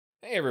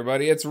Hey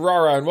everybody, it's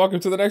Rara and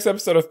welcome to the next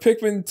episode of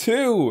Pikmin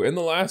 2! In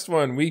the last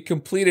one, we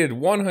completed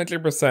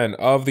 100%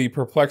 of the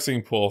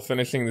perplexing pool,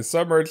 finishing the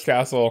submerged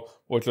castle,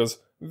 which was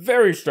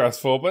very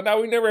stressful, but now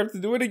we never have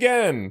to do it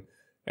again!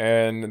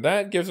 And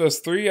that gives us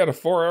 3 out of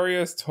 4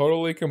 areas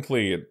totally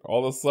complete.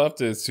 All that's left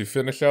is to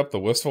finish up the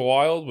Wistful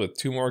Wild with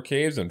 2 more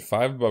caves and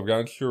 5 above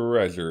ground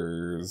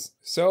treasures.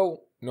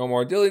 So, no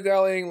more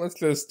dilly-dallying, let's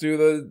just do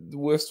the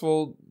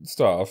wistful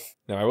stuff.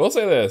 Now, I will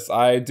say this,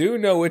 I do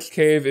know which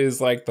cave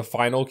is like the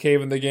final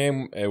cave in the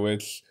game,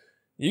 which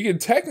you can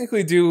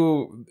technically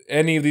do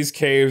any of these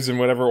caves in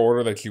whatever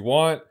order that you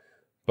want,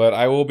 but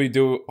I will be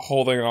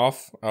holding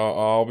off.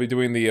 I'll be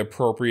doing the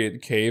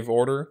appropriate cave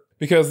order.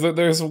 Because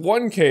there's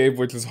one cave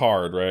which is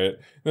hard, right?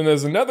 Then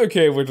there's another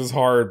cave which is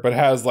hard, but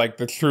has like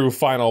the true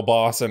final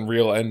boss and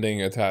real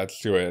ending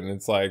attached to it. And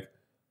it's like,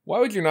 why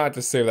would you not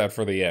just save that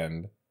for the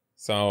end?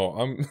 So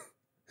I'm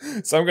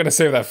gonna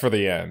save that for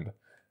the end.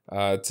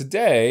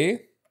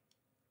 Today,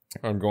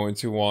 I'm going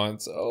to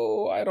want,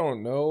 I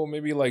don't know,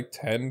 maybe like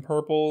 10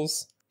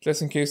 purples.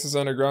 Just in case there's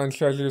underground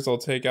treasures, I'll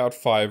take out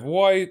 5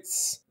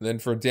 whites. Then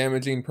for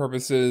damaging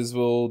purposes,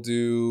 we'll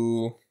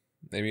do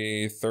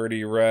maybe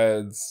 30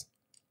 reds.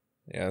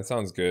 Yeah, that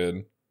sounds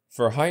good.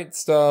 For height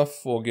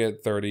stuff, we'll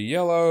get 30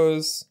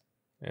 yellows.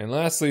 And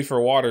lastly, for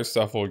water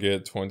stuff, we'll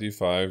get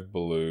 25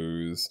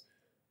 blues.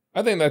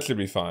 I think that should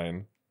be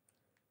fine.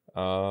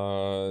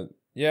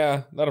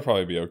 Yeah, that'll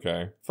probably be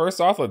okay.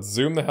 First off, let's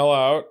zoom the hell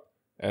out.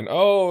 And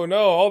oh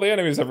no, all the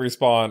enemies have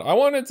respawned. I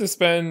wanted to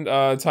spend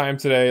time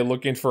today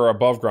looking for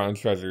above ground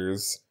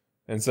treasures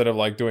instead of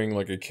like doing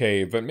like a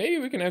cave, but maybe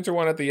we can enter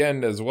one at the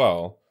end as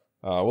well.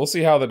 We'll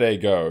see how the day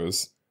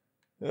goes.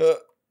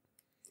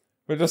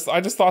 But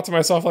I just thought to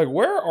myself, like,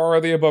 where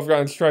are the above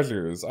ground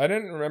treasures? I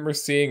didn't remember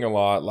seeing a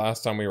lot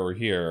last time we were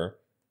here.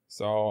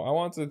 So I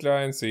want to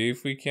try and see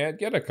if we can't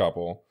get a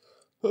couple.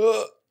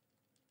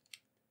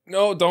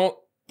 No,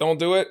 don't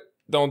do it.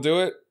 Don't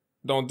do it.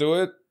 Don't do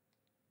it.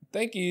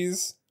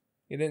 Thankies.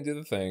 You didn't do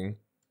the thing.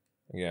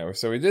 Yeah,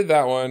 so we did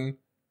that one.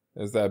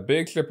 There's that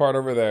big ship part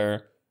over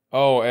there.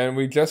 Oh, and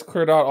we just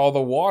cleared out all the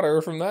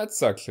water from that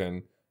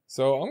section.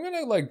 So I'm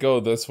gonna, like, go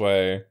this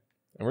way.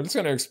 And we're just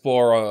gonna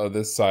explore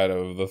this side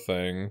of the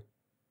thing.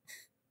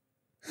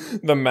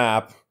 The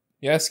map.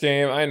 Yes,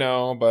 game, I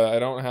know, but I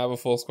don't have a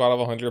full squad of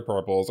 100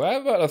 purples. I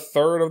have about a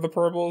third of the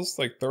purples,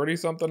 like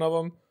 30-something of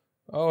them.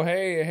 Oh,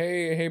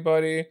 hey,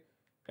 buddy.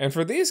 And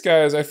for these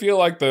guys, I feel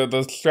like the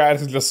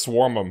strat is just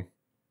swarm them.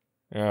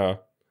 Yeah.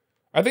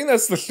 I think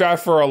that's the strat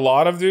for a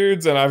lot of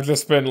dudes, and I've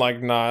just been,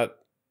 like, not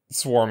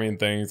swarming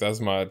things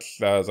as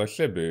much as I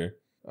should be.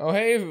 Oh,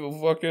 hey,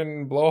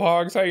 fucking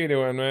blowhogs, how you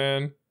doing,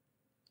 man?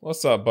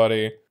 What's up,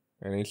 buddy?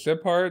 Any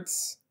ship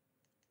parts?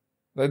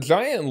 That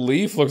giant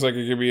leaf looks like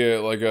it could be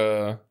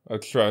a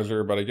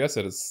treasure, but I guess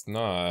it is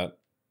not.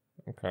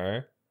 Okay.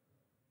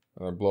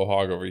 Another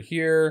blowhog over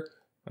here.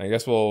 I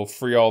guess we'll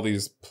free all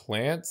these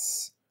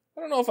plants.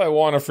 I don't know if I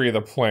want to free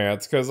the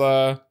plants, because,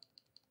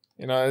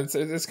 you know,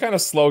 it's kind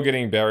of slow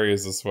getting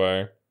berries this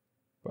way.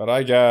 But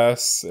I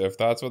guess, if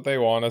that's what they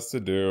want us to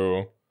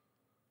do.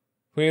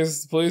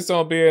 Please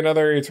don't be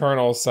another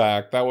eternal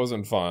sack. That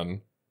wasn't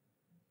fun.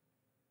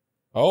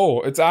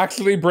 Oh, it's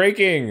actually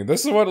breaking!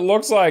 This is what it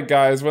looks like,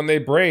 guys, when they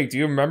break. Do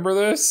you remember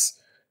this?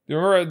 Do you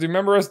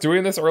remember us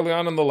doing this early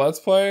on in the Let's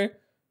Play?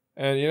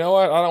 And you know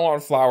what? I don't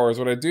want flowers.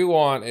 What I do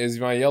want is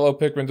my yellow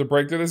Pikmin to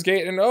break through this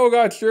gate and oh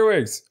god,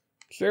 Shearwigs!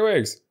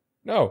 Shearwigs!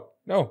 No.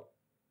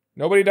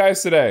 Nobody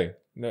dies today.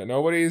 No,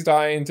 nobody's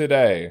dying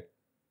today.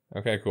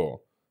 Okay,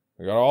 cool.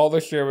 We got all the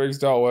Shearwigs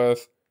dealt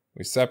with.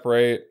 We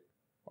separate.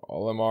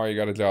 All of them are, you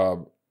got a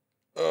job.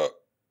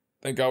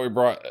 Thank god we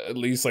brought at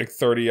least like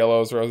 30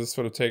 yellows or else this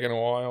would have taken a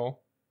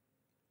while.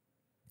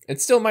 It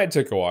still might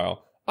take a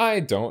while. I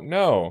don't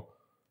know.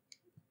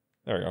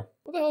 There we go.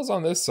 What the hell's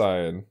on this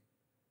side?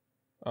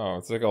 Oh,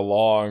 it's like a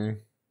long...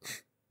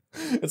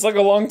 it's like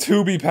a long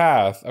tubey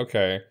path.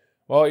 Okay.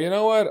 Well, you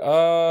know what?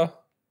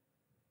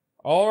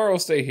 Oliver will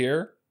stay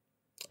here.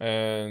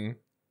 And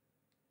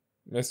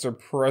Mr.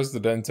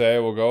 Presidente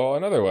will go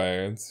another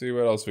way and see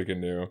what else we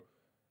can do.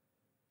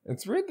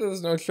 It's weird that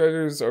there's no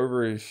treasures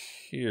over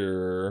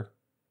here.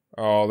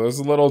 Oh, those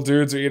little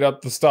dudes who eat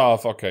up the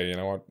stuff. Okay, you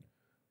know what?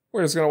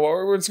 We're just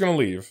gonna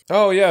leave.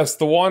 Oh yes,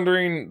 the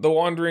wandering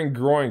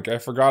groink. I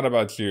forgot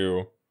about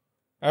you.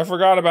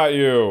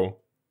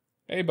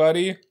 Hey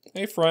buddy.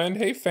 Hey friend.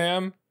 Hey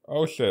fam.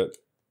 Oh shit.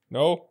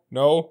 No.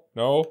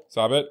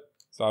 Stop it.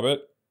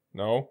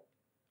 No.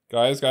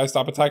 Guys,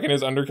 stop attacking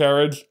his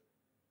undercarriage.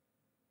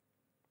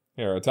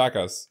 Here, attack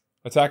us.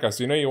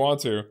 You know you want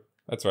to.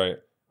 That's right.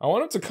 I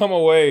want him to come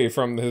away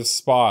from his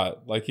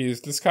spot. Like,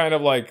 he's just kind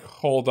of, like,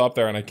 holed up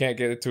there and I can't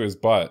get it to his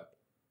butt.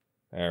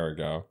 There we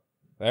go.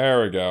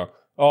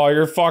 Oh,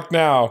 you're fucked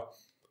now.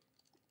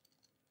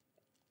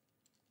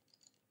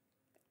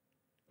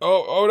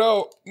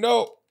 Oh,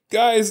 no.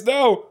 Guys,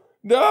 no.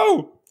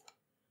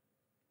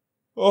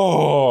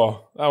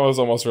 Oh, that was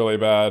almost really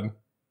bad.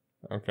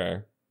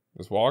 Okay.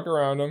 Just walk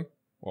around him.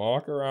 Why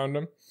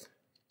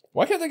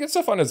can't they get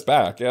stuff on his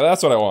back? Yeah,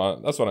 that's what I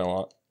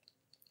want.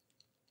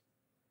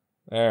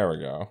 There we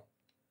go.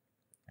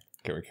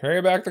 Okay, we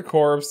carry back the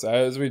corpse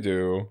as we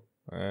do.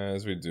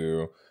 As we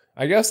do.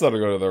 I guess that'll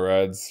go to the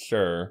reds,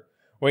 sure.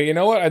 Wait, you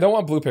know what? I don't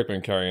want blue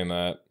Pikmin carrying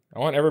that. I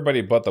want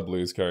everybody but the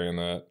blues carrying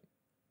that.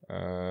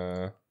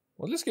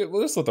 We'll just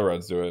let the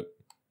reds do it.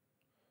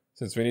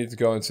 Since we need to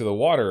go into the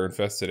water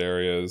infested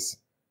areas.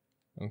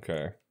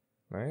 Okay.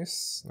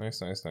 Nice.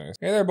 Nice, nice, nice.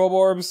 Hey there,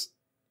 Bulborbs.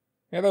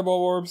 Hey there,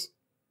 Bulborbs.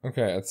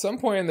 Okay, at some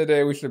point in the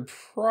day we should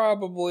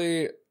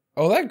probably...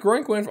 Oh, that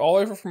Groink went all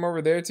the way from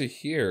over there to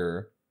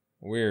here.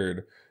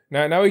 Weird.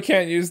 Now we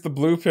can't use the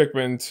blue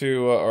Pikmin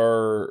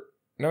to,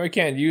 now we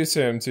can't use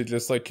him to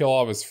just, like, kill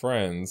all of his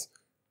friends.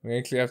 We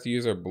actually have to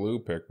use our blue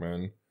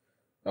Pikmin.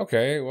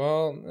 Okay,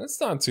 well, that's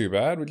not too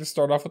bad. We just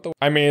start off with the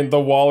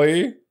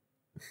Wally.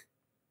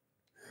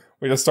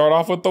 We just start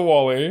off with the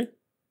Wally.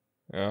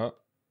 Yeah.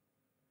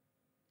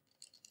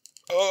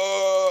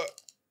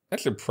 That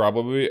should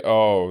probably...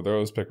 Oh,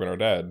 those Pikmin are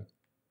dead.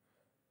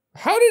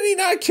 How did he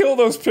not kill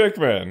those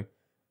Pikmin?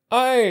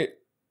 I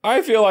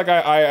feel like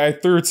I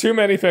threw too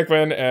many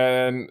Pikmin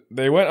and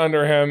they went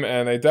under him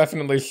and they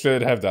definitely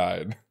should have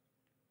died.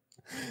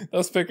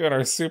 Those Pikmin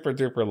are super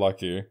duper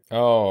lucky.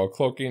 Oh,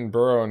 cloaking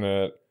burrow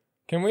net.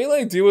 Can we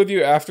like deal with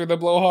you after the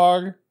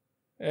blowhog?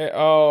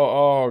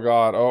 Oh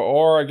god.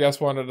 Or I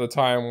guess one at a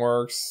time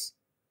works.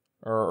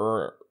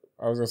 Or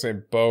I was gonna say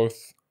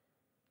both.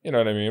 You know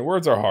what I mean?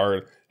 Words are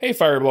hard. Hey,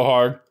 fire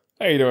blowhog.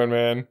 How you doing,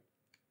 man?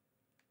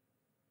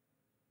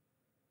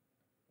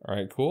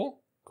 Alright,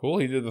 cool. Cool,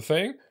 he did the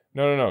thing.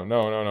 No.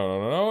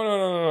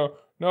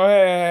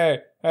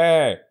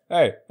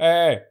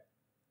 Hey.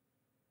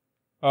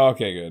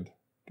 Okay, good.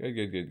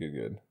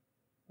 Good.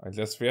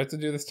 We have to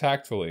do this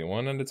tactfully,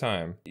 one at a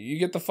time. You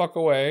get the fuck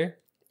away,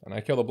 and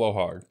I kill the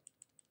blowhog.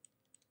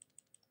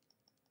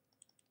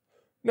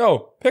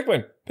 No!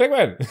 Pikmin!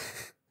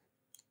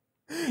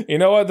 You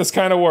know what? This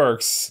kind of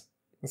works.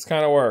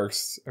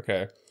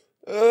 Okay.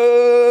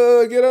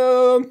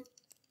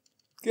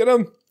 Get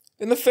him!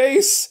 In the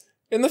face!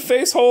 In the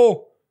face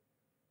hole!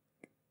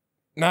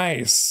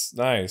 Nice.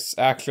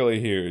 Actually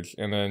huge.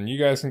 And then you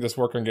guys can just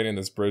work on getting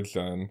this bridge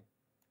done.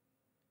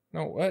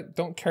 No, what?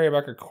 Don't carry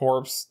back a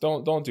corpse.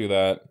 Don't do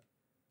that.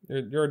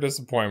 You're a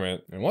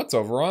disappointment. And what's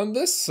over on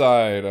this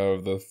side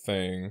of the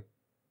thing?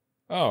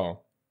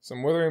 Oh,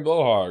 some withering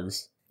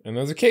blowhogs. And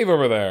there's a cave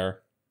over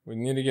there. We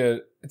need to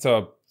get... It's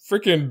a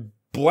freaking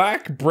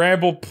black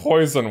bramble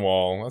poison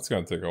wall. That's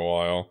gonna take a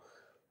while.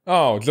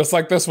 Oh, just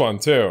like this one,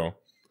 too.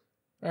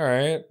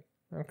 Alright.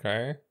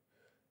 Okay.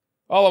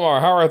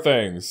 Olimar, how are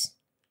things?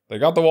 They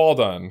got the wall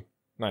done.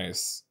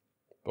 Nice.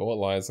 But what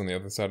lies on the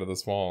other side of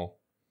this wall?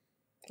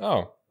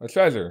 Oh, a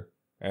treasure.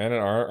 And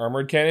an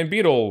armored cannon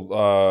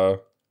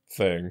beetle,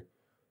 thing.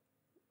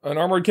 An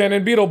armored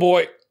cannon beetle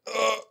boy.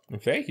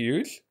 Okay,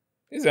 huge.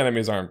 These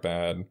enemies aren't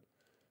bad.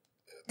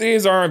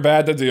 These aren't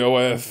bad to deal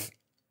with.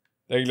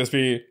 They can just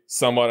be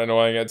somewhat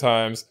annoying at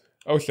times.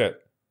 Oh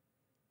shit.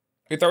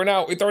 We throw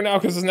now,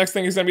 because this next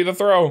thing is gonna be the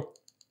throw.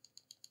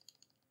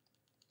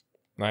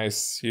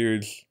 Nice,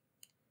 huge.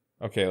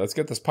 Okay, let's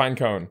get this pine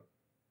cone.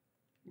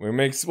 We'll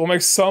make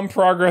some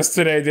progress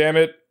today, damn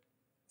it.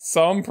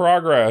 Some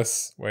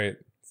progress. Wait,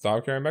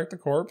 stop carrying back the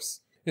corpse.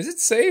 Is it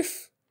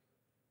safe?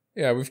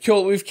 Yeah, we've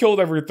killed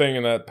everything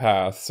in that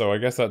path, so I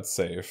guess that's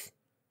safe.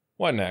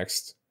 What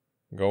next?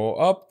 Go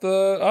up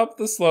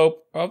the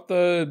slope, up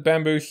the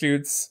bamboo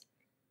shoots.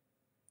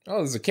 Oh,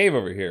 there's a cave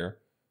over here.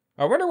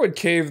 I wonder what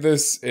cave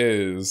this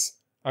is.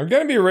 I'm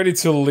gonna be ready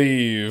to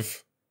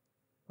leave.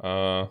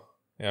 Yeah,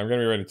 I'm gonna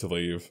be ready to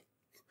leave.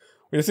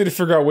 We just need to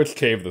figure out which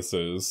cave this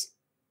is.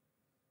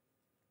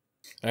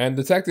 And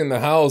detecting the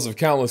howls of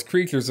countless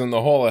creatures in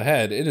the hole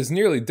ahead, it is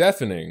nearly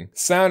deafening.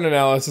 Sound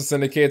analysis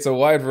indicates a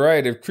wide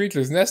variety of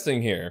creatures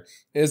nesting here.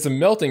 It is the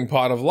melting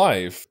pot of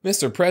life.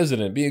 Mr.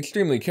 President, be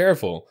extremely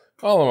careful.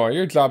 Olimar,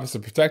 your job is to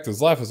protect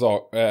his life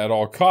at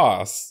all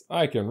costs.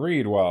 I can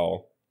read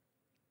well.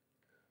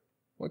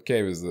 What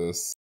cave is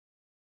this?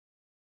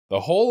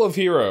 The Hole of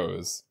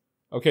Heroes.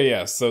 Okay,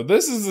 yes, so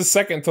this is the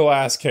second to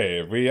last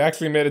cave. We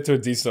actually made it to a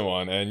decent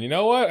one, and you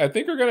know what? I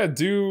think we're gonna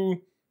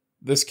do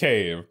this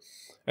cave.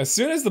 As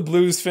soon as the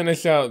blues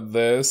finish out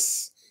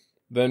this,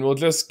 then we'll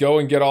just go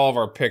and get all of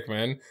our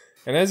Pikmin.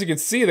 And as you can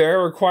see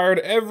there, it required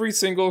every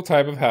single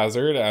type of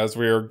hazard, as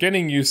we are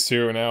getting used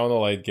to now in the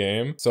late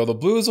game. So the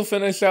blues will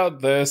finish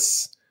out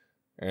this,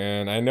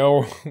 and I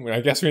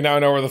guess we now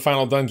know where the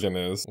final dungeon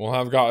is. We'll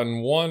have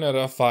gotten 1 out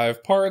of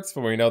 5 parts,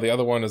 but we know the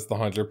other one is the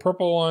 100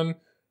 purple one.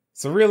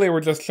 So really,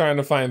 we're just trying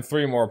to find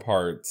 3 more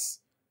parts.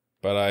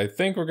 But I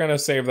think we're gonna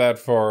save that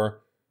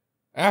for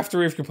after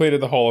we've completed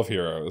the Hole of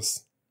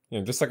Heroes. You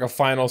know, just like a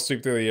final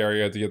sweep through the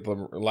area to get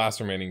the last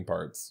remaining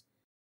parts.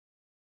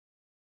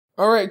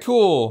 Alright,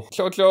 cool.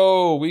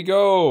 Cho, we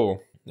go.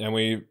 And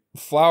we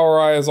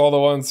flowerize all the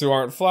ones who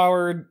aren't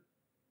flowered.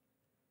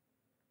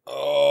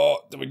 Oh,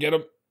 did we get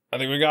them? I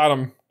think we got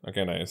them.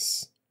 Okay,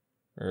 nice.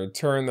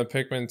 Return the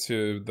Pikmin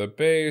to the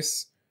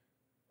base.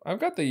 I've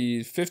got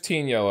the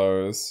 15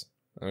 yellows.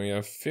 And we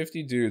have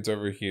 50 dudes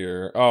over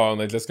here. Oh, and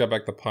they just got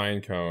back the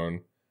pine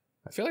cone.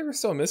 I feel like we're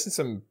still missing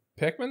some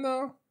Pikmin,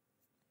 though.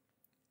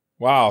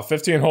 Wow,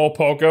 15 whole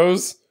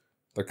Pokos?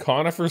 The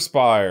Conifer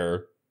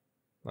Spire.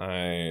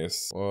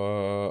 Nice.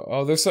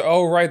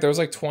 Oh, right, there's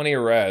like 20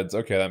 reds.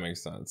 Okay, that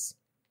makes sense.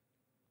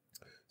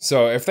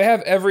 So, if they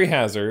have every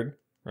hazard,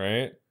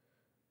 right?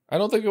 I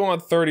don't think we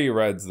want 30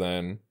 reds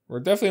then.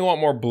 We definitely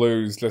want more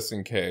blues just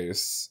in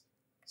case.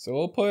 So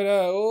we'll put,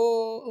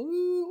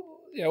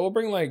 yeah, we'll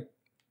bring like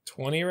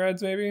 20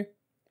 reds maybe?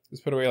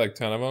 Just put away like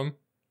 10 of them.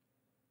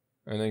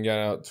 And then get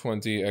out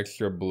 20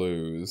 extra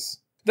blues.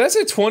 Did I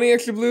say 20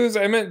 extra blues?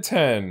 I meant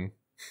 10.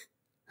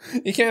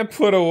 You can't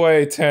put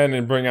away 10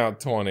 and bring out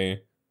 20.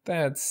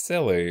 That's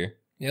silly.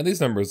 Yeah, these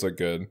numbers look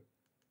good.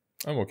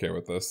 I'm okay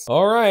with this.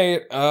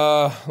 Alright,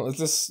 let's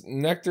just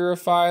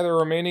nectarify the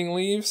remaining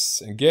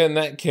leaves and get in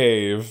that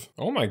cave.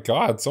 Oh my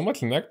god, so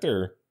much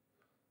nectar.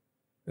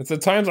 It's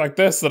at times like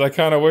this that I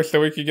kind of wish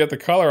that we could get the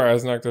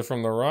colorized nectar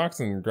from the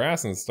rocks and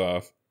grass and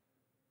stuff.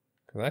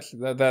 Cause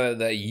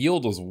that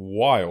yield was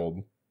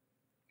wild.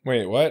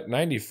 Wait, what?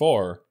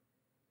 94?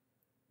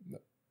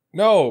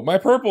 No, my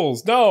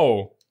purples,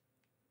 no!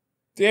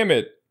 Damn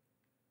it.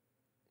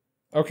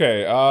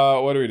 Okay,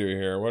 what do we do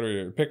here? What do we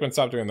do? Pikmin,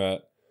 stop doing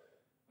that.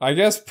 I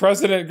guess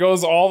President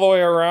goes all the way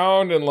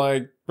around and,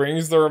 like,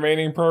 brings the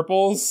remaining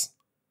purples?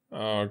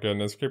 Oh,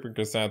 goodness. Creeping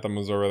Chrysanthemum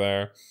was over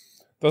there.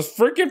 Those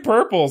freaking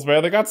purples,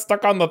 man. They got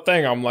stuck on the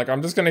thing. I'm like,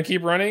 I'm just gonna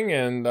keep running,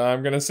 and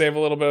I'm gonna save a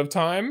little bit of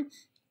time.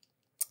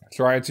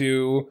 Try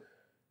to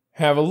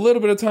have a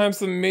little bit of time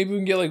so maybe we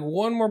can get, like,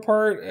 one more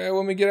part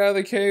when we get out of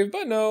the cave.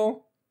 But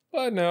no.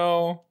 But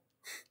no.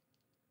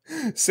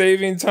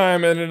 Saving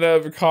time ended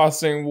up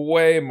costing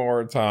way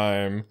more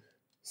time.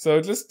 So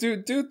just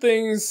do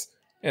things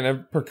in a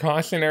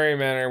precautionary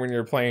manner when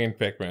you're playing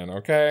Pikmin,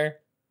 okay?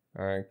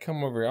 Alright,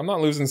 come over here. I'm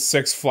not losing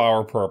 6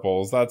 flower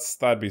purples.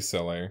 That'd be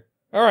silly.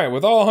 Alright,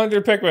 with all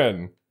 100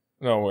 Pikmin.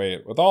 No,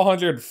 wait. With all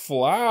 100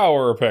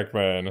 flower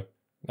Pikmin.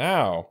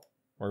 Now,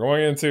 we're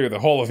going into the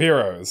Hole of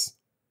Heroes.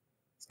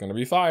 It's gonna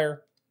be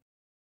fire.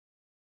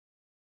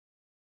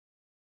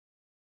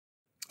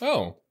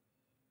 Oh.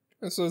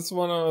 So it's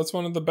one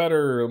of the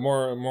better,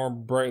 more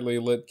brightly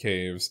lit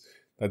caves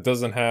that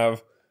doesn't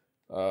have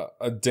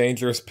a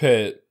dangerous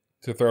pit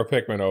to throw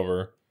Pikmin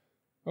over.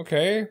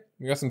 Okay,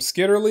 we got some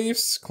skitter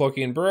leaves,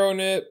 Cloaky and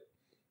Burrownit.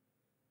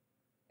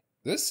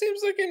 This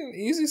seems like an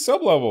easy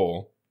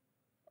sub-level.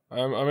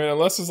 I mean,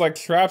 unless it's like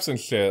traps and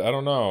shit. I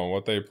don't know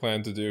what they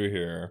plan to do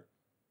here.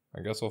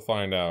 I guess we'll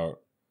find out.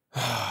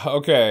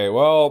 Okay,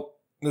 well,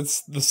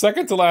 it's the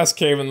second to last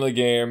cave in the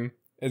game.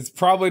 It's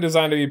probably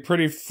designed to be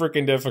pretty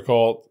freaking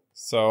difficult.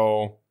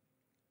 So,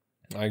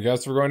 I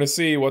guess we're going to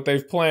see what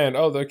they've planned.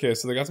 Oh, okay,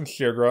 so they got some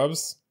sheer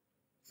grubs.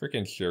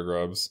 Freaking sheer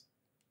grubs.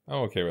 I'm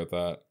okay with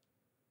that.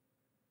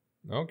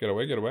 No, get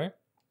away, get away.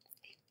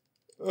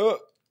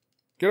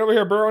 Get over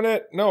here,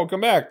 Burrownit. No, come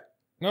back.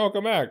 No,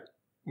 come back.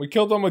 We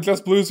killed them with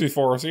just blues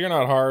before, so you're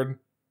not hard.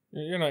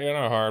 You're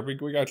not hard.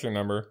 We got your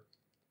number.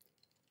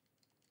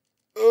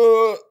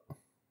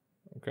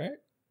 Okay.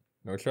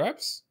 No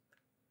traps.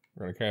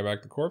 We're gonna carry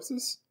back the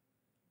corpses.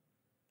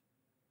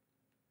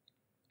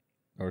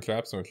 No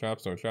traps, no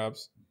traps, no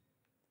traps.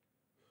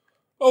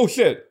 Oh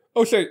shit!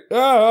 Oh shit!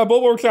 Ah,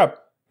 Bulborb trap!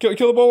 Kill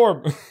the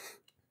Bulborb!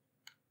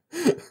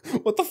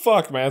 What the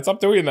fuck, man? Stop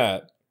doing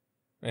that.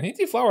 Man, he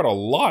deflowered a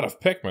lot of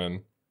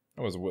Pikmin.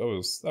 That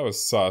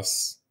was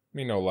sus.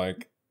 Me no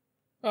like.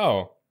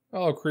 Oh.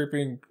 Hello,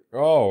 creeping.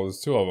 Oh,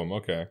 there's 2 of them.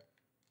 Okay.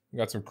 We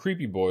got some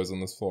creepy boys on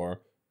this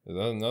floor. Is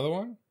that another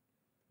one?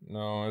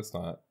 No, it's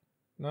not.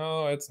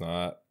 No, it's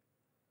not.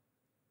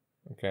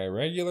 Okay,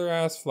 regular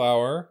ass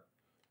flower.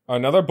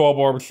 Another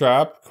Bulborb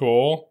trap.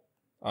 Cool.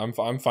 I'm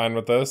fine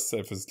with this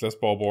if it's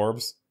just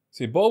Bulborbs.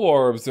 See,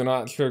 Bulborbs do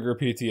not trigger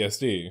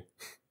PTSD.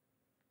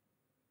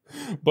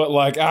 But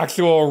like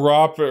actual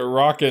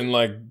rockin'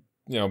 like,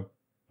 you know,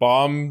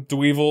 bomb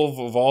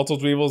dweevil, volatile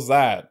dweevils,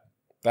 that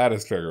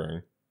is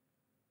triggering.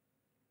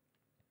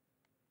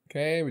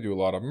 Okay, we do a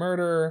lot of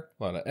murder,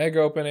 a lot of egg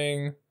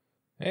opening.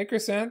 Hey,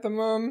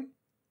 Chrysanthemum.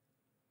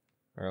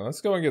 Alright, let's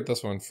go and get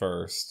this one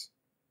first.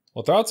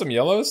 We'll throw out some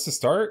yellows to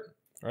start,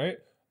 right?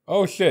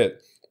 Oh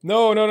shit.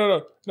 No,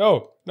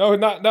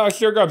 not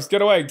sheer grubs,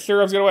 get away, sheer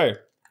grubs, get away.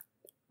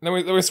 And then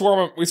we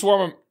swarm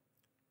them,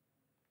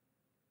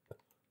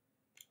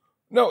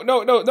 No, what?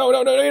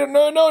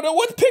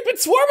 Pikmin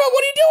swarm him?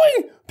 What are you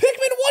doing?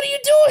 Pikmin, what are you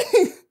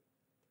doing?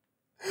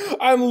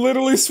 I'm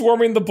literally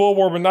swarming the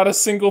Bulborb and not a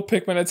single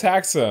Pikmin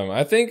attacks him.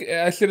 I think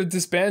I should have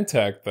disband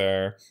tech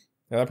there.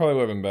 Yeah, that probably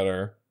would have been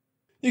better.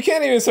 You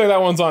can't even say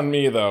that one's on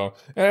me, though.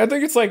 And I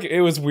think it's like,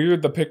 it was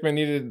weird the Pikmin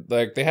needed,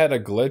 like, they had a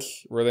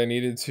glitch where they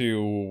needed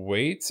to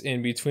wait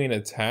in between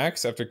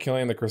attacks after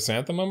killing the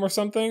Chrysanthemum or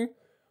something.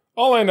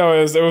 All I know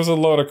is it was a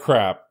load of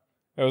crap.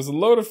 It was a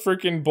load of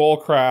freaking bull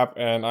crap,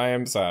 and I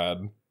am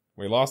sad.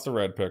 We lost a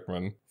red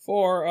Pikmin.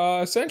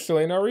 For,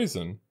 essentially no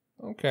reason.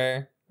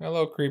 Okay.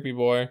 Hello, creepy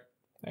boy.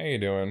 How you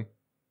doing?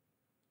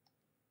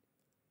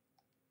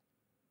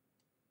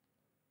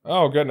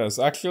 Oh, goodness.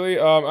 Actually,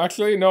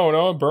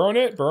 no. Burn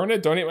it,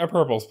 don't eat my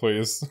purples,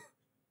 please.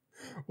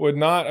 Would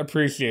not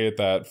appreciate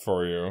that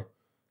for you.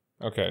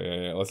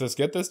 Okay, yeah. Let's just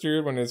get this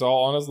dude when he's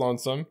all on his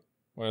lonesome.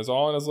 when it's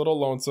all in his little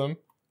lonesome.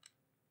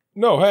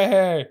 No,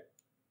 hey.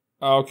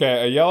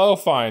 Okay, a yellow,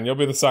 fine. You'll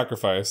be the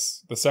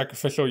sacrifice. The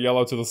sacrificial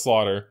yellow to the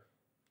slaughter.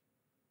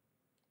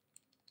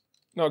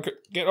 No,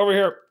 get over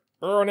here.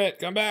 Burn it,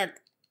 come back.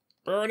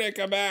 Burn it,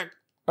 come back.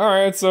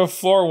 Alright, so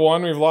floor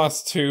 1, we've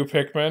lost 2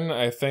 Pikmin.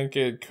 I think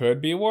it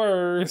could be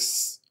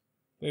worse.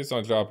 Please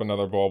don't drop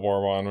another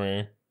Bulborb on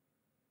me.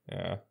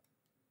 Yeah.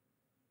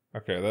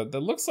 Okay, that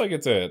looks like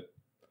it's it.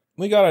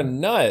 We got a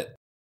nut.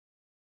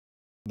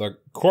 The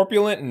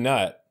corpulent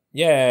nut.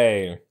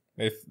 Yay.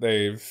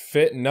 They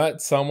fit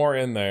nut somewhere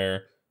in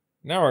there.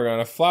 Now we're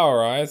gonna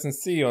flowerize and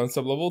see you on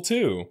sublevel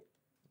 2.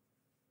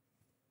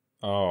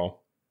 Oh.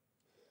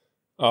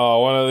 Oh,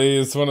 one of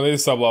these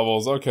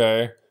sublevels,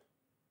 okay.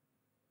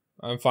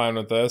 I'm fine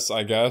with this,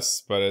 I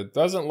guess, but it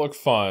doesn't look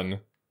fun.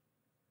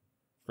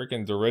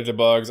 Freaking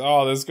Dirigibugs.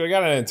 Oh, we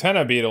got an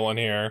antenna beetle in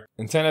here.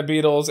 Antenna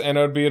beetles,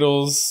 anode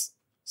beetles,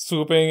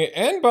 swooping,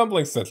 and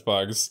bumbling snitch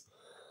bugs.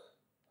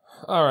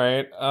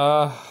 Alright,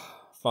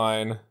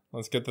 fine.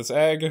 Let's get this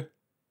egg.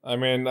 I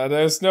mean,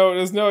 there's no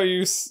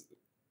use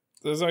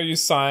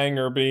sighing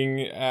or being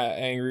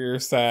angry or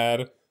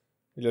sad.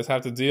 We just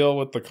have to deal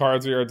with the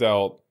cards we are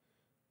dealt.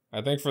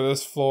 I think for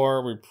this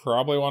floor, we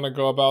probably want to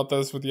go about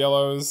this with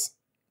yellows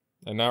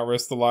and not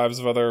risk the lives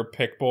of other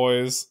pick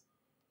boys.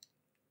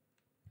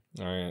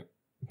 Alright.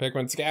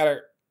 Pikmin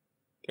scatter!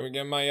 Can we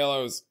get my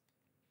yellows?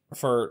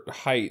 For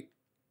height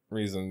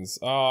reasons.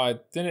 Oh, I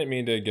didn't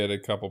mean to get a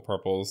couple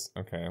purples.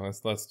 Okay,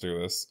 let's do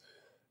this.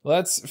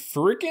 Let's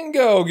freaking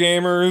go,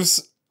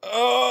 gamers!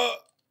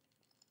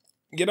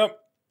 Get up!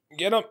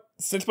 Get up!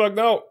 Snitchbug,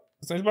 no!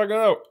 Snitchbug,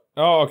 no!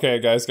 Oh, okay,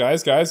 guys.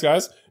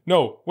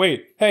 No,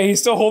 wait. Hey,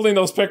 he's still holding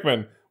those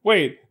Pikmin.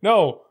 Wait,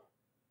 no.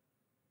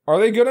 Are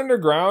they good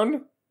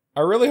underground?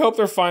 I really hope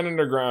they're fine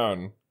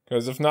underground.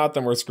 Because if not,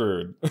 then we're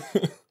screwed.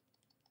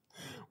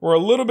 We're a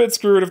little bit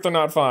screwed if they're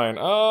not fine.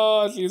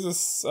 Oh,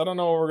 Jesus. I don't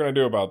know what we're gonna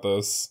do about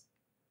this.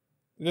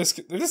 They're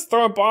just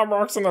throwing bomb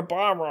rocks on the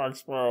bomb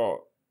rocks, bro.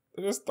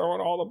 They're just throwing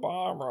all the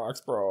bomb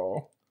rocks,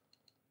 bro.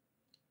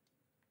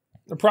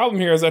 The problem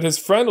here is that his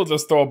friend will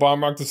just throw a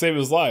bomb rock to save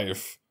his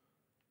life.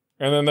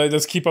 And then they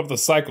just keep up the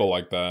cycle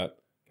like that.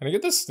 Can I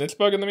get this snitch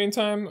bug in the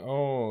meantime?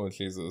 Oh,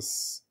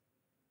 Jesus.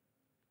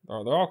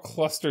 Oh, they're all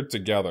clustered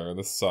together.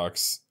 This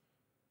sucks.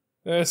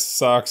 This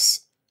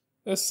sucks.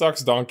 This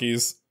sucks,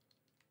 donkeys.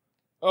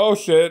 Oh,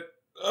 shit.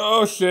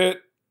 Oh,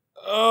 shit.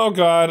 Oh,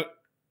 God.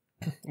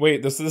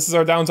 Wait, this is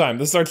our downtime.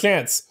 This is our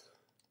chance.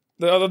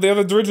 The other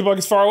Dirigibug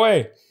is far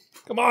away.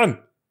 Come on.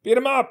 Beat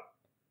him up.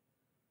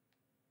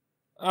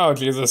 Oh,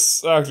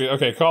 Jesus. Actually,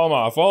 okay, call him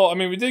off. Well, I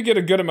mean, we did get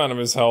a good amount of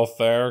his health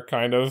there,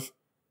 kind of.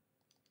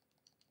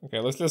 Okay,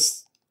 let's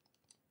just...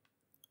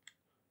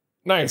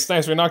 Nice.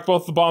 We knocked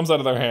both the bombs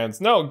out of their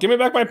hands. No, give me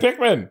back my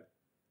Pikmin!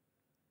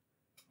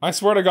 I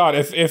swear to God,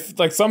 if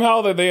like,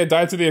 somehow they had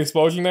died to the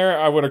explosion there,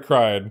 I would have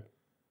cried.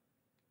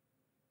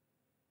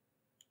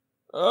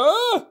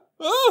 No!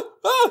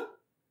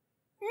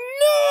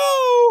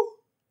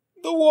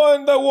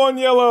 That one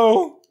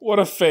yellow! What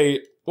a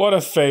fate. What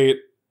a fate.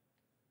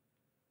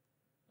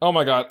 Oh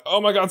my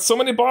god, so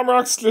many bomb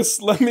rocks,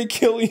 just let me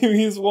kill you,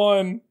 he's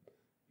one.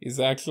 He's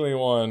actually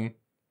one.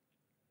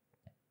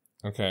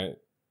 Okay.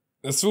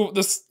 This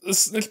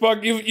snitch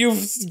bug,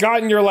 you've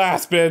gotten your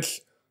last, bitch.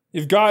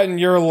 You've gotten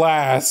your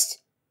last.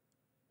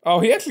 Oh,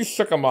 he actually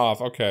shook him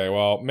off. Okay,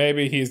 well,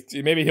 maybe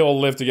he'll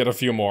live to get a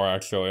few more,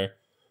 actually.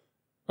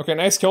 Okay,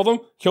 nice, killed him,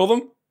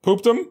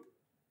 pooped him.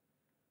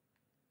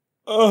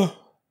 Ugh.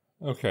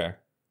 Okay.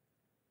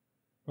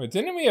 Wait,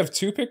 didn't we have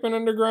 2 Pikmin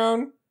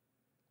underground?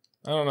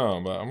 I don't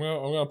know, but I'm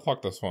gonna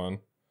pluck this one.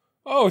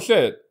 Oh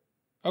shit.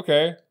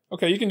 Okay,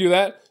 you can do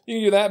that.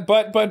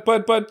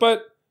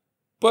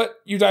 But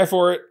you die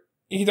for it.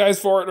 He dies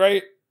for it,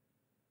 right?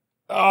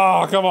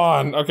 Oh, come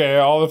on. Okay,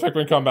 all the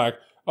Pikmin come back.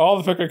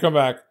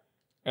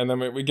 And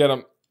then we get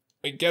him.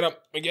 We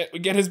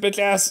get his bitch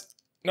ass.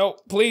 No,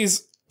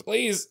 please.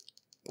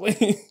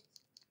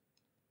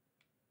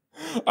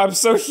 I'm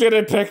so shit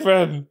at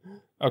Pikmin.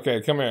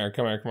 Okay, come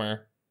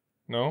here.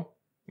 No,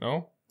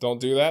 don't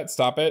do that.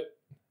 Stop it.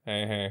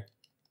 Hey.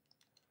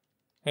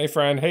 Hey,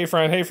 friend,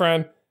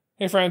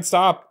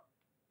 stop.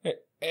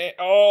 Hey,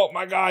 oh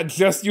my god,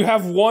 you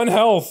have 1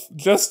 health.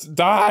 Just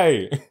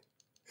die.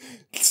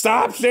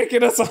 Stop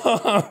shaking us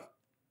off.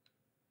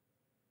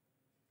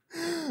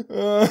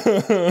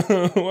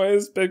 Why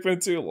is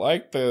Pikmin 2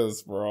 like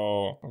this,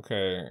 bro?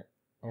 Okay.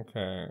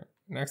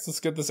 Next,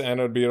 let's get this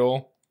anode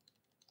beetle.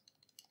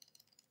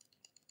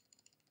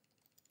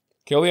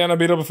 Kill the anode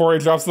beetle before he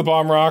drops the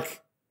bomb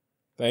rock.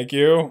 Thank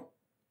you.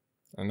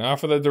 And now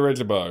for the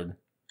Dirigibug.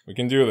 We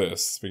can do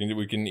this.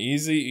 You can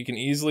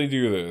easily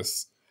do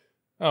this.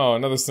 Oh,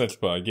 another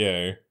snitch bug,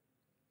 yay.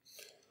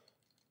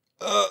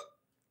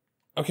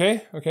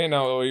 Okay,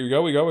 now we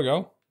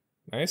go.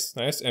 Nice.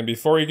 And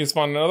before you can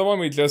spawn another one,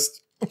 we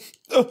just...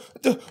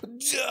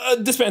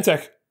 Disband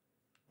tech!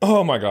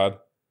 Oh my god.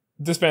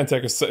 Disband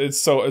tech is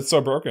it's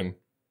so broken.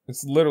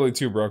 It's literally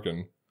too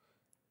broken.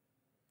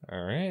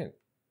 Alright.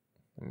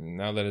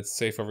 Now that it's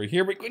safe over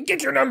here, we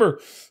get your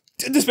number!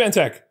 Disband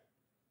tech!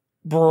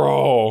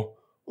 Bro.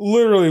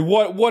 Literally,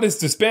 what is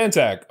disband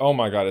tech? Oh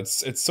my god,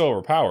 it's so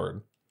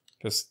overpowered.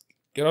 Just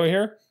get over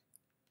here.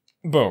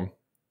 Boom.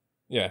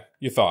 Yeah,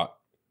 you thought.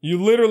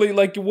 You literally,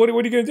 like, what are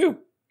you gonna do?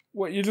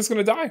 What, you're just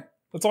gonna die.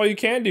 That's all you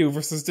can do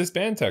versus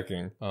disband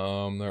teching.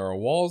 There are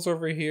walls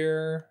over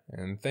here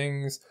and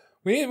things.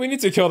 We need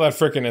to kill that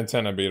frickin'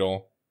 antenna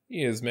beetle.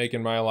 He is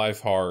making my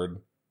life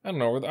hard. I don't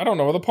know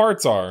where the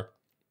parts are.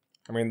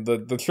 I mean,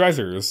 the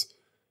treasures.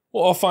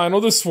 Well, fine,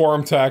 we'll do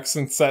swarm tech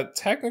since that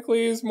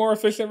technically is more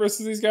efficient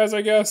versus these guys,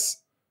 I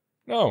guess.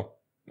 No,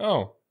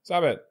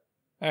 stop it.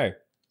 Hey,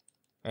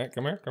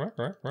 come here.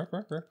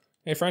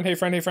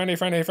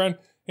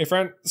 Hey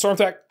friend, swarm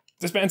tech,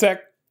 disband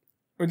tech.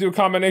 We do a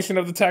combination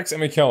of the techs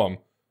and we kill him.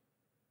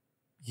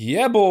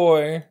 Yeah,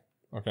 boy.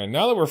 Okay,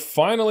 now that we're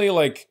finally,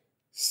 like,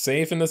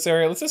 safe in this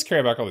area, let's just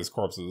carry back all these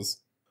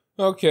corpses.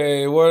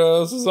 Okay, what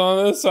else is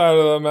on this side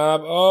of the map?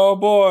 Oh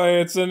boy,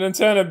 it's an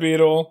antenna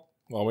beetle.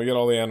 Well, we get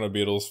all the antenna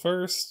beetles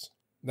first.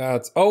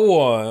 That's a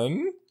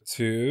 1,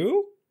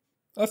 2,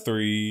 a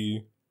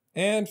 3,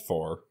 and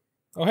 4.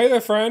 Oh, hey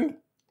there, friend.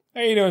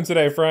 How you doing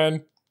today,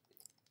 friend?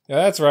 Yeah,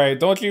 that's right.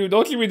 Don't you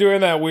be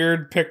doing that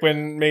weird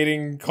Pikmin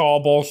mating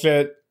call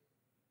bullshit.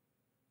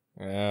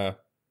 Yeah,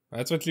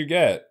 that's what you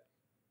get.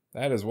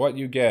 That is what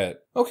you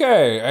get.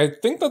 Okay, I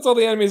think that's all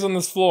the enemies on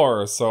this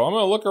floor, so I'm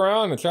gonna look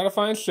around and try to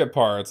find ship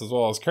parts, as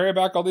well as carry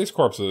back all these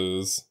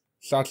corpses.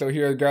 Shacho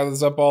here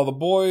gathers up all the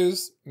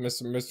boys.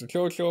 Mr.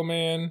 Chocho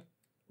Man.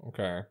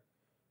 Okay.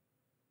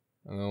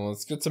 And then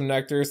let's get some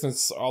nectar,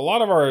 since a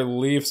lot of our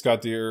leaves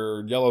got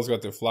their, yellow's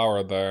got their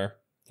flower there.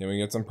 Can we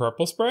get some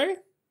purple spray?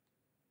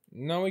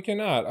 No, we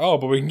cannot. Oh,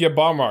 but we can get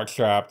bomb rock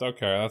trapped.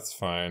 Okay, that's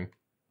fine.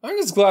 I'm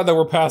just glad that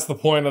we're past the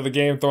point of the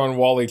game throwing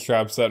Wally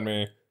traps at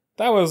me.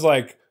 That was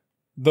like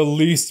the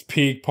least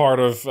peak part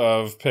of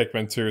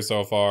Pikmin 2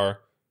 so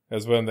far,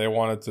 is when they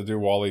wanted to do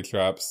Wally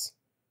traps.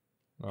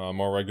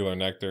 More regular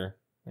nectar.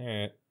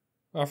 Alright.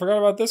 Oh, I forgot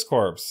about this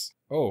corpse.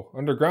 Oh,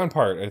 underground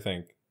part, I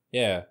think.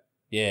 Yeah.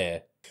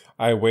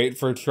 I wait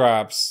for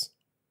traps.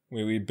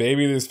 We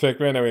baby these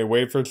Pikmin and we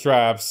wait for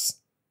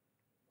traps.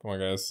 Come on,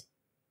 guys.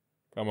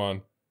 Come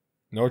on.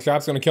 No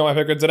trap's gonna kill my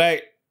Pikmin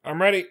today.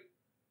 I'm ready.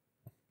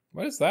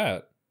 What is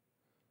that?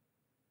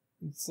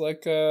 It's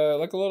like a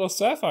little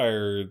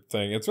sapphire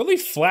thing. It's really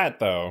flat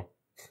though.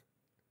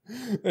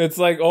 It's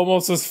like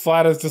almost as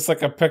flat as just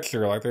like a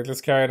picture, like they're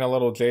just carrying a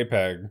little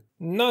JPEG.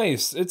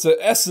 Nice, it's an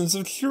essence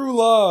of true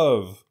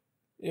love.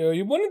 You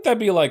know, wouldn't that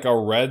be like a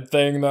red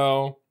thing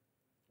though?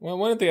 Well,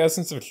 wouldn't the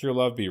essence of true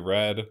love be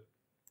red?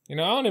 You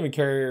know, I don't even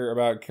care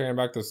about carrying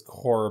back this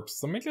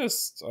corpse. Let me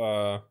just,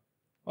 I'll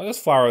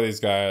just flower these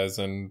guys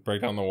and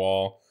break down the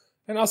wall.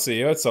 And I'll see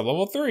you at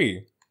sub-level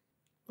 3.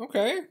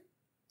 Okay,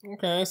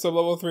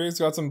 sub-level 3's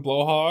got some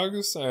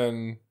blowhogs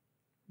and,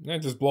 yeah,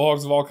 just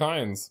blowhogs of all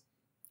kinds.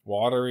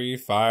 Watery,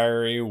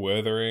 fiery,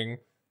 withering,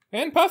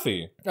 and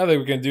puffy. I think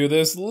we can do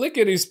this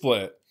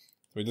lickety-split.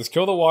 We just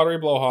kill the watery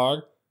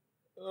blowhog.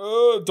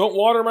 Don't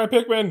water my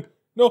Pikmin!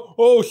 No,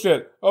 oh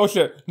shit,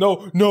 no,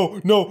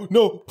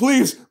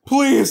 please!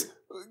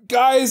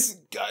 Guys,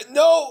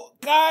 no,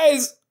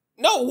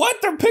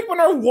 what? Their Pikmin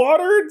are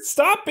watered?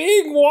 Stop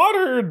being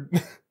watered!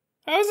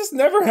 How has this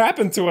never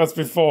happened to us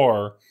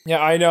before?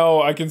 Yeah, I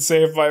know, I can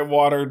save my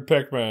watered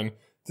Pikmin.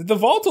 Did the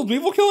volatile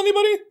beetle kill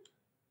anybody?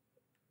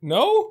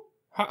 No?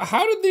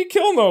 How did they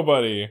kill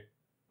nobody?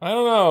 I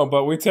don't know,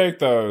 but we take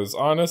those.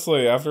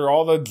 Honestly, after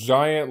all the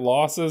giant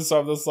losses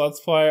of this Let's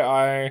Play,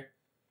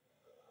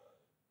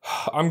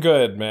 I'm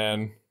good,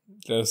 man.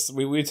 Just,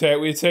 we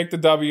take the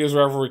W's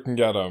wherever we can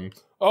get them.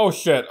 Oh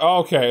shit,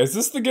 okay, is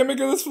this the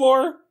gimmick of this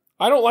floor?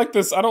 I don't like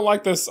this. Oh,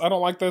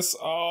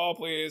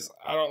 please,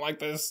 I don't like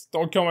this.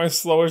 Don't kill my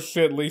slow as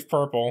shit leaf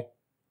purple.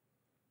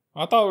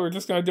 I thought we were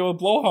just gonna deal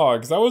with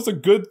blowhogs. That was a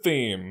good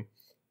theme.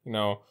 You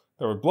know,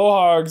 there were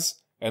blowhogs,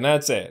 and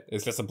that's it.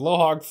 It's just a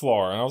blowhog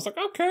floor. And I was like,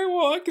 okay,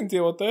 well, I can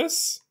deal with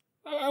this.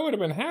 I would have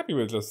been happy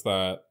with just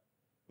that.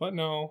 But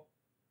no.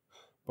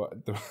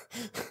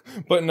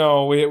 But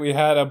no, we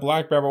had a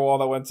black barrel wall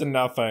that went to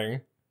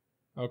nothing.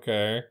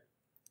 Okay.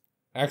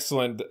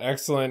 Excellent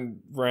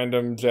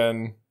random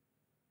gen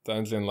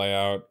dungeon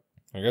layout.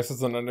 I guess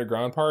it's an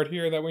underground part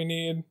here that we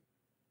need.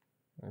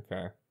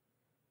 Okay.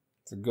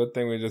 It's a good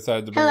thing we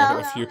decided to bring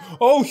a few.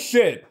 Oh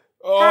shit!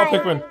 Oh, hi.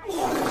 Pikmin.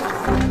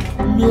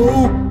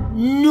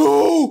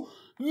 No!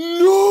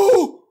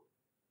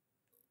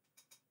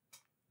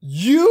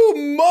 You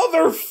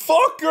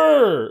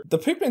motherfucker! The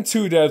Pikmin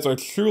 2 devs are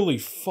truly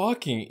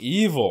fucking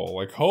evil.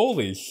 Like,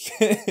 holy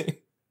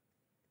shit.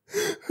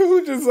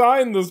 Who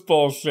designed this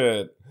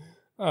bullshit?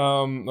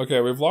 Okay,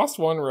 we've lost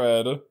 1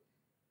 red.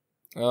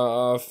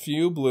 A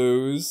few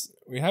blues.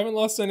 We haven't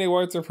lost any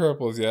whites or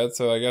purples yet,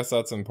 so I guess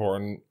that's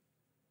important.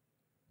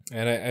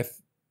 And I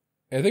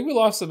think we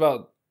lost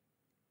about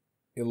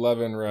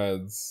 11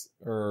 reds.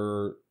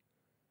 Or,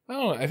 I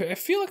don't know, I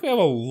feel like we have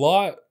a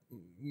lot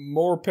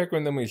more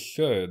Pikmin than we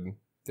should.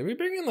 Did we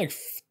bring in like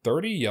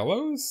 30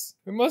 yellows?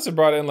 We must have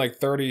brought in like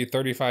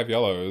 35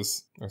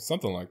 yellows. Or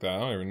something like that, I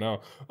don't even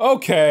know.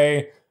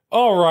 Okay,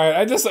 alright,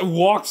 I just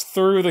walked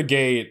through the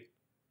gate.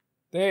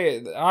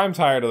 I'm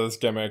tired of this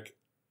gimmick.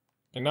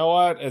 You know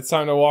what? It's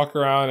time to walk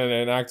around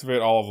and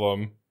activate all of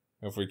them.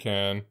 If we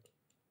can.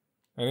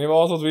 Any of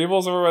all those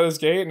weevils over by this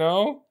gate?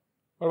 No?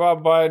 What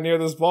about by near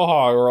this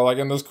blowhog or like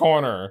in this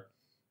corner?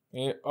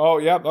 Oh,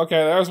 yep.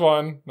 Okay, there's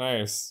one.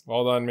 Nice.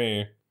 Well done,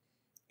 me.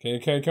 Can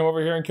you come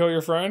over here and kill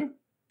your friend?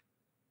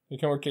 Can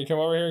you come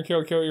over here and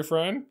kill your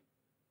friend?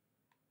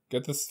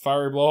 Get this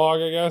fiery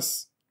blowhog, I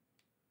guess.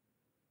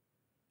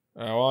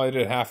 Well, I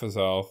did half his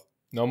health.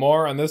 No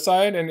more on this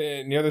side and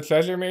near the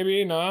treasure,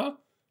 maybe? Nah.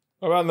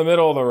 What about in the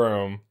middle of the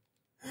room?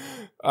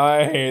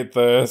 I hate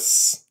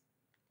this.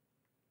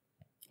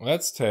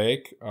 Let's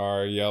take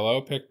our yellow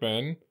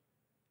Pikmin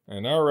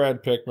and our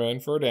red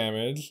Pikmin for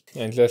damage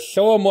and just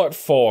show them what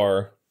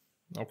for.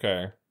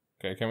 Okay.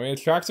 Okay, can we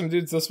attract some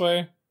dudes this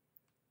way?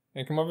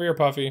 Hey, come over here,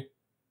 Puffy.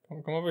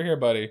 Come over here,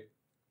 buddy.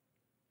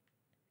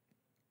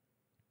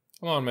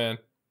 Come on, man.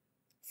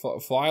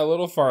 Fly a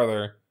little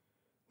farther.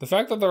 The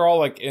fact that they're all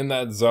like in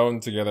that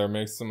zone together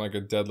makes them like a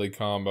deadly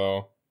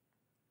combo.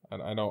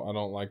 I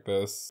don't like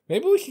this.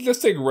 Maybe we should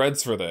just take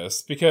reds for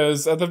this,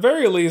 because at the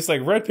very least,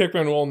 like, red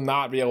Pikmin will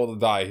not be able to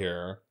die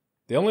here.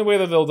 The only way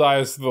that they'll die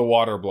is through the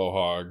water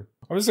blowhog.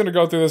 I'm just gonna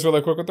go through this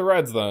really quick with the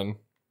reds then.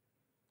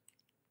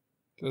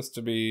 Just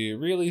to be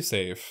really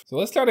safe. So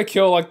let's try to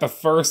kill like the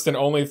first and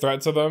only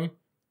threat to them.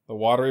 The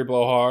watery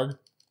blowhog.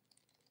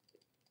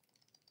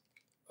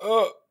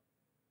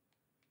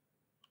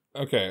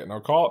 Okay, no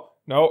call.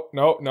 No.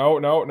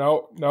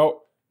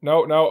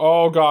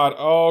 Oh god.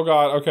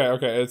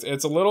 Okay.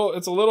 It's a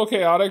little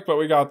chaotic, but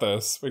we got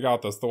this. The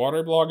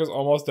watery blowhog is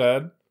almost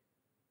dead.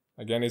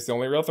 Again, he's the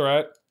only real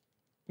threat.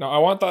 No, I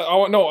want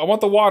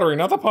the watery,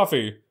 not the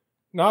puffy.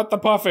 Not the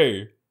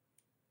puffy.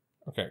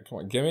 Okay, come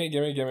on.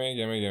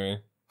 Gimme.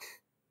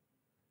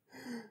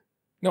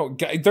 No,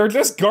 they're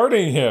just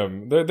guarding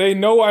him. They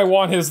know I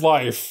want his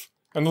life.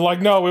 And they're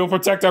like, no, we will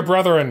protect our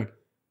brethren.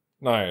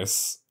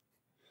 Nice.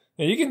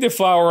 Yeah, you can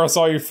deflower us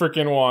all you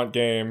freaking want,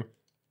 game.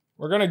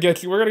 We're gonna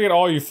get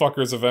all you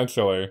fuckers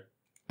eventually.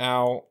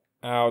 Ow.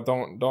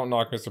 Don't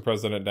knock Mr.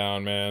 President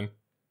down, man.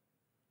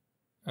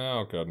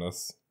 Oh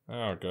goodness.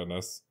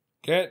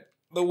 Get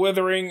the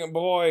withering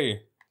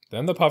boy.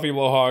 Then the puffy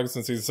blowhog,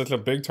 since he's such a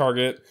big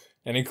target.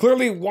 And he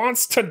clearly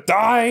wants to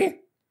die!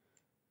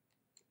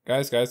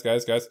 Guys.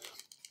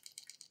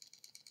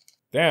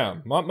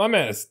 Damn, my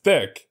man is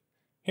thick.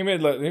 He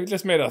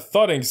just made a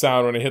thudding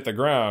sound when he hit the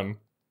ground.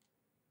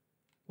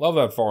 Love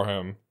that for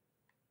him.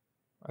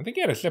 I think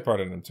he had a ship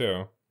heart in him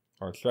too.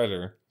 Or a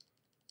treasure.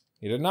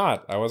 He did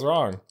not. I was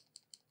wrong.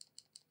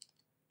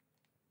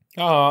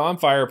 Oh, I'm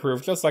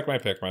fireproof, just like my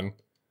Pikmin.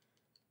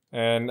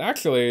 And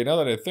actually, now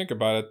that I think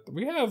about it,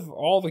 we have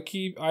all the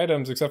key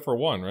items except for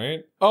one,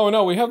 right? Oh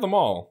no, we have them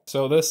all.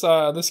 So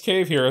this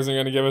cave here isn't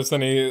going to give us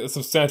any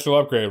substantial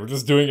upgrade. We're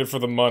just doing it for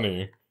the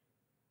money.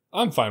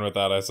 I'm fine with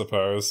that, I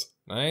suppose.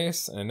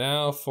 Nice, and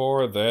now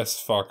for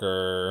this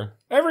fucker.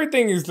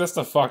 Everything is just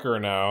a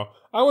fucker now.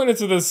 I went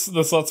into this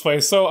Let's Play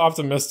so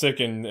optimistic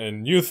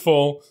and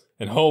youthful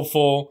and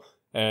hopeful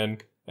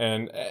and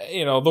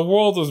you know, the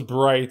world was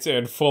bright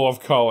and full of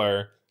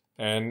color.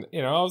 And,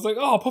 you know, I was like,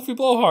 oh, Puffy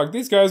Blowhog,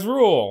 these guys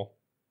rule.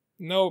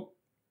 Nope.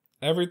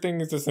 Everything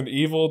is just an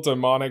evil,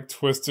 demonic,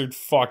 twisted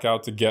fuck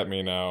out to get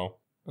me now.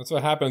 That's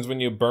what happens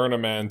when you burn a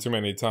man too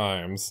many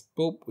times.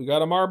 Boop, we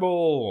got a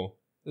marble.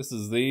 This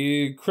is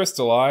the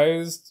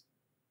crystallized...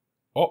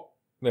 Oh,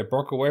 they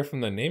broke away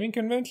from the naming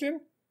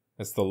convention?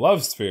 It's the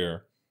love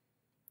sphere.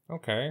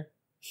 Okay.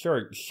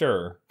 Sure.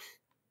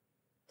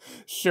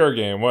 Sure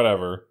game,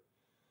 whatever.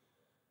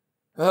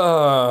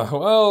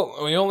 Well,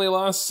 we only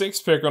lost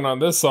 6 Pikmin on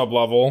this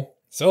sub-level.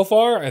 So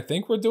far, I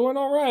think we're doing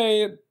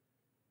alright.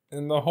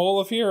 In the Hole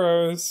of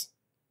Heroes.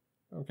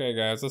 Okay,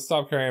 guys, let's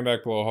stop carrying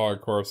back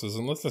blowhog corpses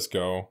and let's just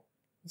go.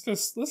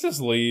 Let's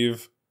just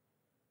leave.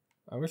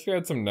 I wish we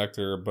had some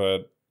nectar,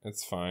 but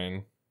it's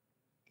fine.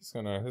 Just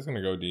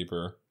gonna go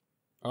deeper.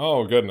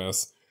 Oh,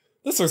 goodness.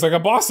 This looks like a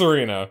boss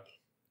arena.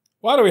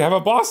 Why do we have a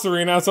boss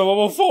arena at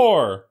level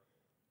 4?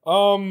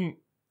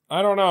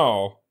 I don't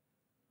know.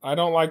 I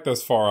don't like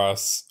this for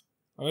us.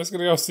 I'm just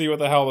gonna go see what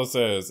the hell this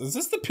is. Is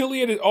this the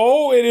pileated?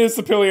 Oh, it is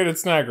the pileated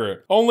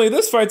snagret. Only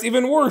this fight's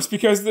even worse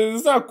because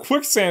there's not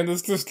quicksand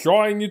that's just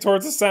drawing you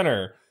towards the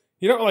center.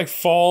 You don't like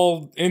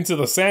fall into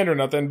the sand or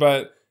nothing,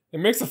 but it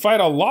makes the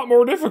fight a lot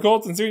more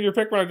difficult since your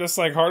Pikmin are just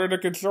like harder to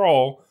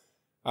control.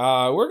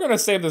 We're gonna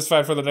save this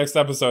fight for the next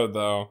episode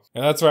though.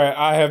 And that's right,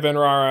 I have been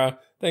Rara.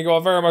 Thank you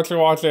all very much for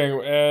watching,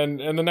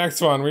 and in the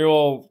next one we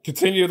will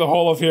continue the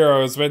Hole of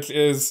Heroes, which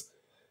is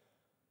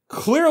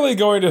clearly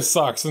going to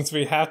suck since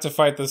we have to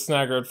fight the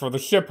Snaggered for the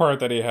ship heart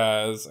that he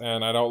has,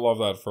 and I don't love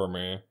that for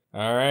me.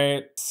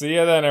 Alright, see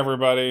ya then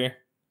everybody.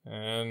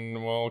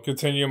 And we'll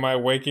continue my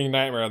waking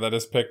nightmare that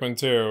is Pikmin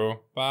 2.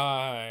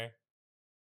 Bye.